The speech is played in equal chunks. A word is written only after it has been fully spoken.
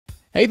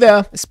Hey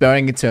there,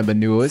 aspiring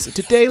entrepreneurs.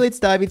 Today, let's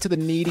dive into the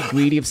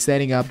nitty-gritty of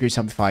setting up your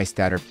Shopify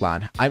starter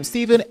plan. I'm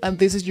Steven, and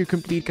this is your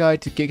complete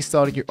guide to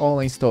kickstarting your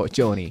online store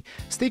journey.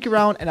 Stick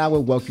around, and I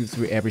will walk you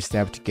through every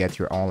step to get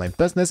your online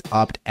business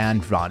up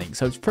and running.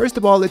 So first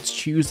of all, let's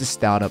choose the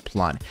starter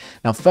plan.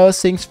 Now,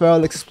 first things first,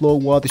 let's explore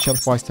what the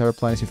Shopify starter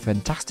plan is a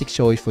fantastic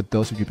choice for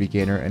those of you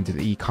beginner into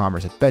the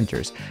e-commerce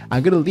adventures.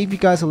 I'm gonna leave you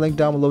guys a link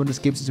down below in the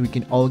description so we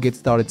can all get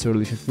started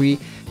totally for free.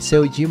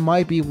 So you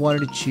might be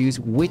wanting to choose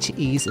which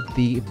is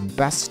the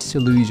best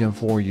solution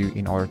for you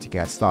in order to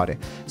get started.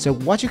 So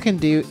what you can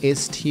do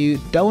is to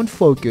don't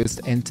focus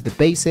into the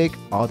basic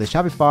or the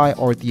Shopify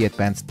or the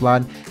advanced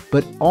plan,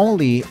 but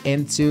only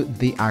into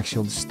the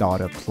actual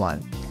starter plan.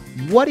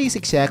 What is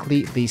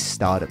exactly the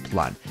starter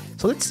plan?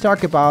 So let's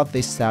talk about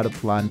the starter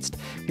plan.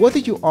 Whether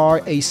you are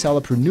a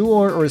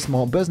solopreneur or a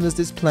small business,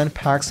 this plan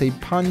packs a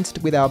punch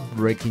without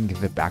breaking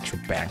the actual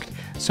bank.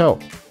 So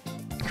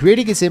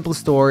creating a simple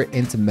store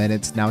into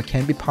minutes now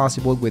can be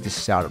possible with the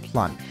starter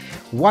plan.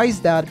 Why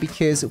is that?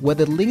 Because with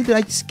the link that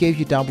I just gave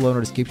you down below in the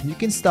description, you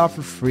can start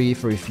for free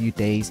for a few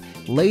days.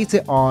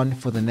 Later on,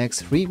 for the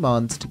next 3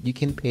 months, you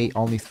can pay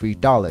only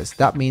 $3.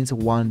 That means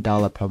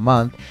 $1 per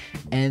month.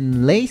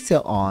 And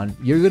later on,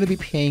 you're going to be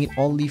paying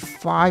only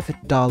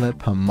 $5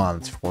 per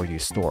month for your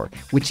store,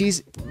 which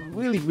is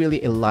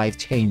really a life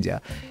changer.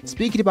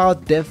 Speaking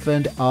about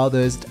different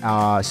other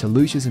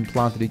solutions and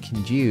plans that you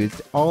can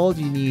use, all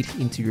you need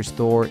into your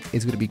store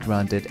is going to be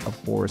granted,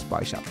 of course,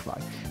 by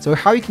Shopify. So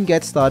how you can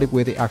get started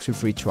with the actual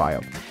free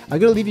trial. I'm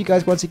going to leave you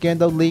guys once again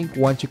the link.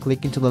 Once you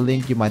click into the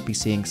link, you might be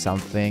seeing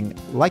something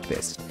like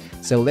this.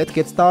 So let's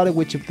get started.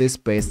 Which of this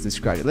best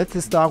described?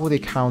 Let's start with the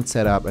account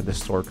setup and the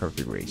store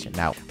configuration.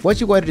 Now,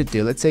 what you wanted to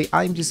do, let's say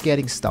I'm just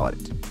getting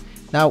started.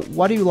 Now,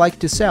 what do you like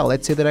to sell?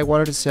 Let's say that I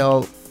wanted to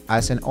sell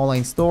as an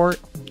online store,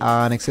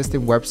 an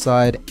existing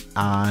website,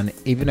 and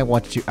even I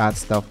wanted to add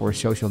stuff for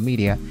social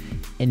media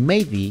and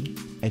maybe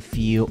a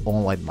few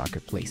online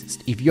marketplaces.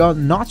 If you're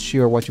not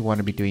sure what you want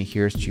to be doing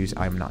here, choose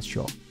I'm not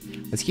sure.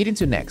 Let's get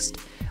into next.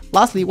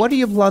 Lastly, what do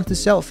you plan to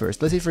sell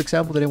first? Let's say, for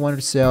example, that I wanted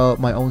to sell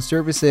my own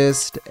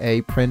services,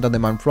 a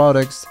print-on-demand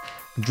products,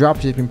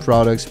 dropshipping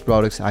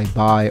products I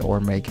buy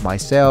or make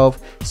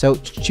myself. So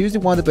choose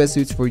the one that best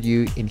suits for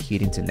you and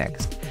hit into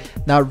next.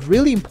 Now,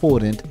 really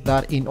important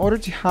that in order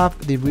to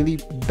have the really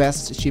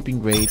best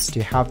shipping rates,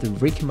 to have the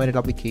recommended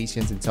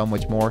applications and so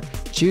much more,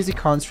 choose the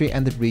country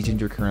and the region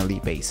you're currently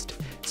based.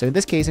 So in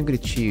this case, I'm going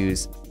to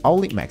choose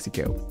only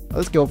Mexico.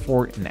 Let's go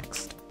for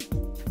next.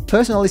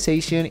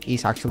 Personalization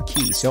is actually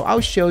key. So I'll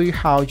show you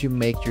how you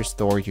make your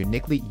store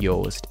uniquely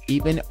yours,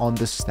 even on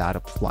the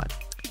startup plan.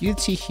 You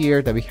see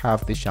here that we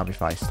have the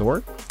Shopify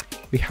store.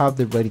 We have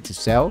the ready to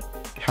sell,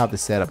 we have the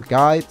setup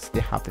guides,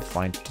 they have the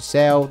find to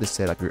sell, the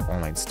set up your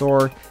online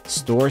store,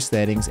 store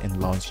settings,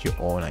 and launch your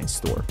online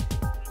store.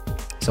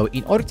 So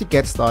in order to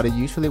get started,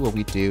 usually what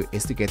we do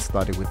is to get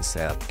started with the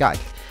setup guide.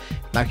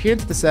 Now here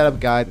into the setup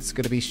guide, it's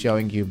going to be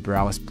showing you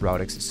browse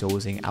products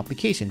sourcing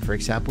application. For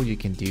example, you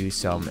can do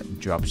some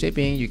drop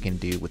shipping, you can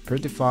do with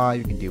Printify,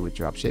 you can do with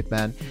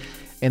dropshipment.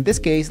 In this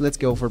case, let's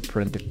go for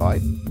Printify.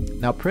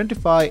 Now,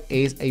 Printify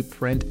is a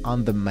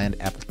print-on-demand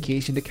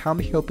application that can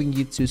be helping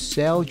you to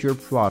sell your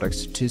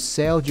products, to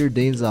sell your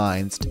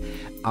designs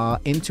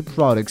into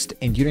products,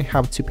 and you don't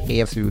have to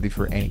pay absolutely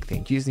for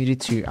anything. You just needed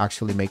to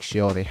actually make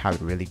sure they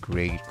have a really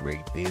great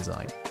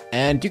design.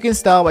 And you can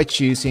start by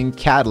choosing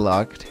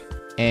cataloged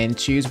and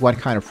choose what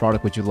kind of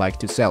product would you like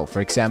to sell.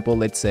 For example,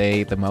 let's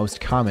say the most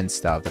common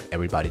stuff that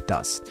everybody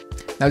does.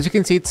 Now, as you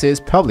can see, it says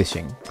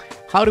publishing.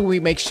 How do we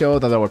make sure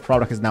that our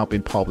product has now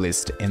been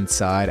published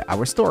inside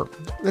our store?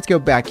 Let's go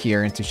back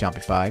here into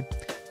Shopify,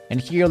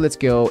 and here let's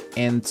go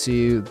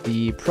into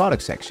the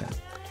product section.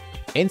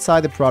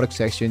 Inside the product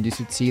section, you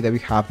should see that we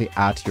have the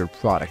add your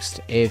products.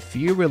 If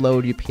you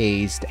reload your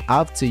page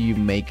after you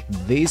make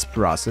this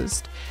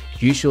process,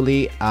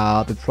 usually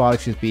the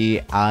product should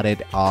be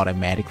added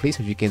automatically.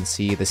 So you can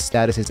see the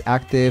status is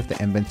active, the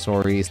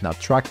inventory is not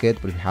tracked,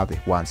 but we have the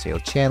one sale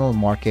channel,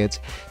 markets,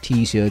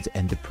 t-shirts,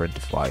 and the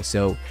Printify.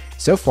 So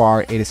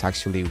far it is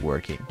actually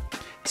working.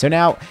 So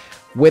now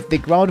with the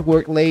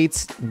groundwork laid,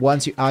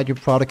 once you add your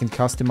product and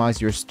customize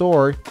your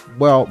store,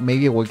 well,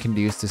 maybe what we can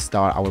do is to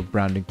start our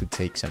branding to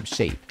take some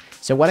shape.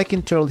 So what I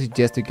can totally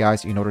suggest to you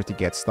guys in order to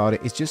get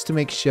started is just to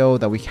make sure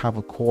that we have,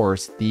 of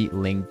course, the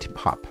linked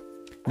pop.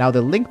 Now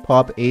the link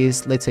pop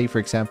is, let's say, for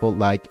example,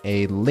 like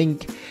a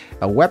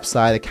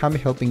website that can be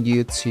helping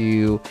you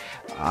to,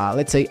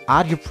 let's say,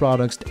 add your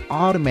products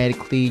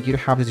automatically. You don't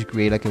have to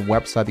create like a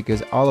website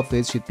because all of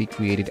this should be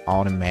created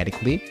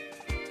automatically.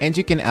 And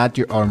you can add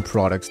your own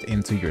products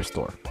into your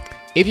store.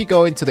 If you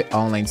go into the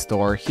online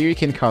store, here you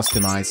can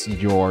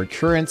customize your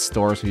current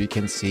store. So you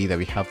can see that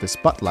we have the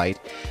spotlight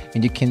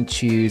and you can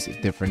choose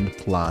different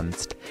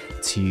plans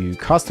to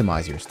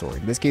customize your store.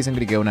 In this case, I'm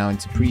going to go now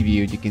into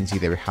preview. You can see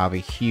that we have a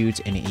huge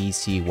and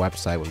easy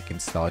website where we can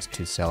start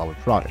to sell our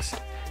products.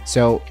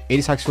 So it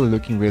is actually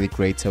looking really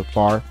great so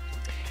far.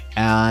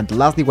 And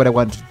lastly, what I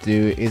want to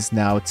do is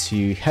now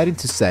to head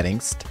into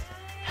settings,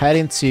 head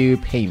into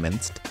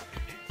payments,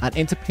 and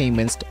into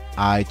payments,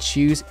 I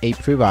choose a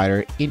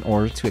provider in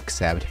order to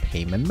accept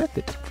payment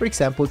method. For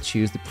example,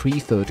 choose the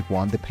preferred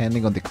one.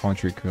 Depending on the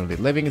country you're currently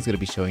living, it's going to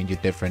be showing you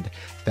different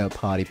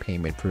third-party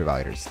payment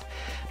providers.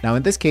 Now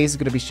in this case, it's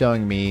going to be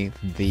showing me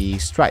the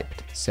Stripe.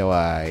 So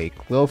I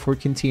click for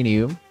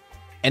continue,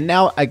 and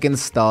now I can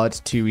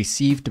start to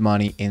receive the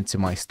money into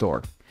my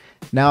store.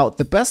 Now,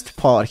 the best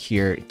part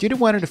here, you don't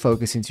want to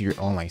focus into your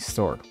online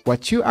store.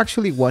 What you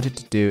actually wanted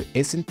to do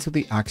is into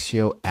the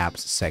actual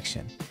apps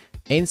section.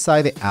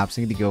 Inside the apps,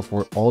 you need to go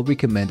for all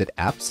recommended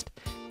apps.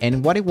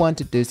 And what I want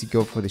to do is to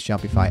go for the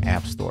Shopify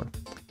App Store.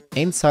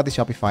 Inside the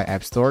Shopify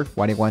App Store,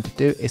 what I want to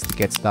do is to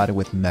get started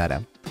with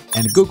Meta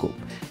and Google.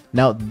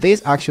 Now,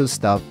 this actual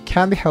stuff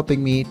can be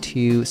helping me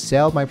to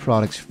sell my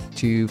products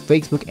to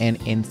Facebook and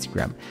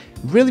Instagram.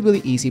 Really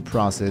easy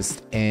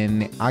process,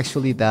 and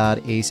actually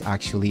that is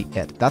actually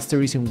it. That's the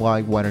reason why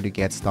I wanted to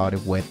get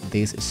started with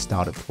this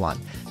starter plan,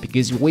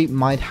 because we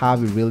might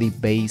have a really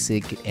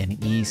basic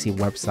and easy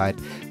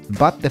website,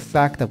 but the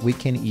fact that we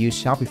can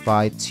use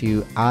Shopify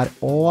to add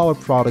all our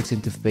products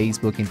into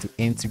Facebook, into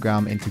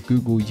Instagram, into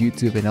Google,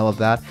 YouTube, and all of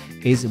that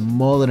is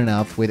more than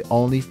enough with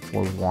only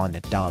for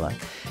 $1.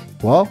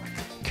 Well,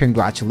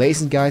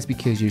 congratulations guys,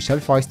 because your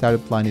Shopify starter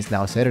plan is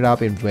now set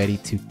up and ready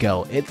to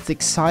go. It's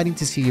exciting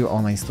to see your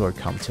online store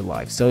come to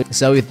life. So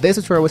if this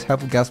tutorial was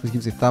helpful guys, please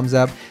give us a thumbs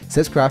up,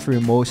 subscribe for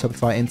more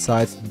Shopify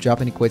insights, drop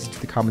any questions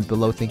to the comments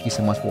below. Thank you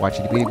so much for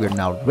watching the video. We're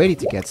now ready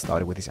to get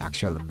started with this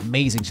actual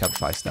amazing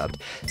Shopify stuff.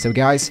 So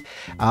guys,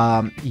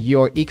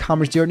 your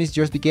e-commerce journey is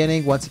just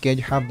beginning. Once again,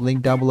 you have a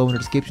link down below in the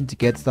description to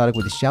get started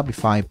with the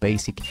Shopify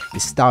basic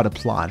starter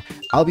plan.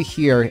 I'll be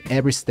here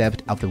every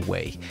step of the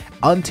way.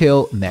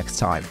 Until next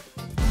time.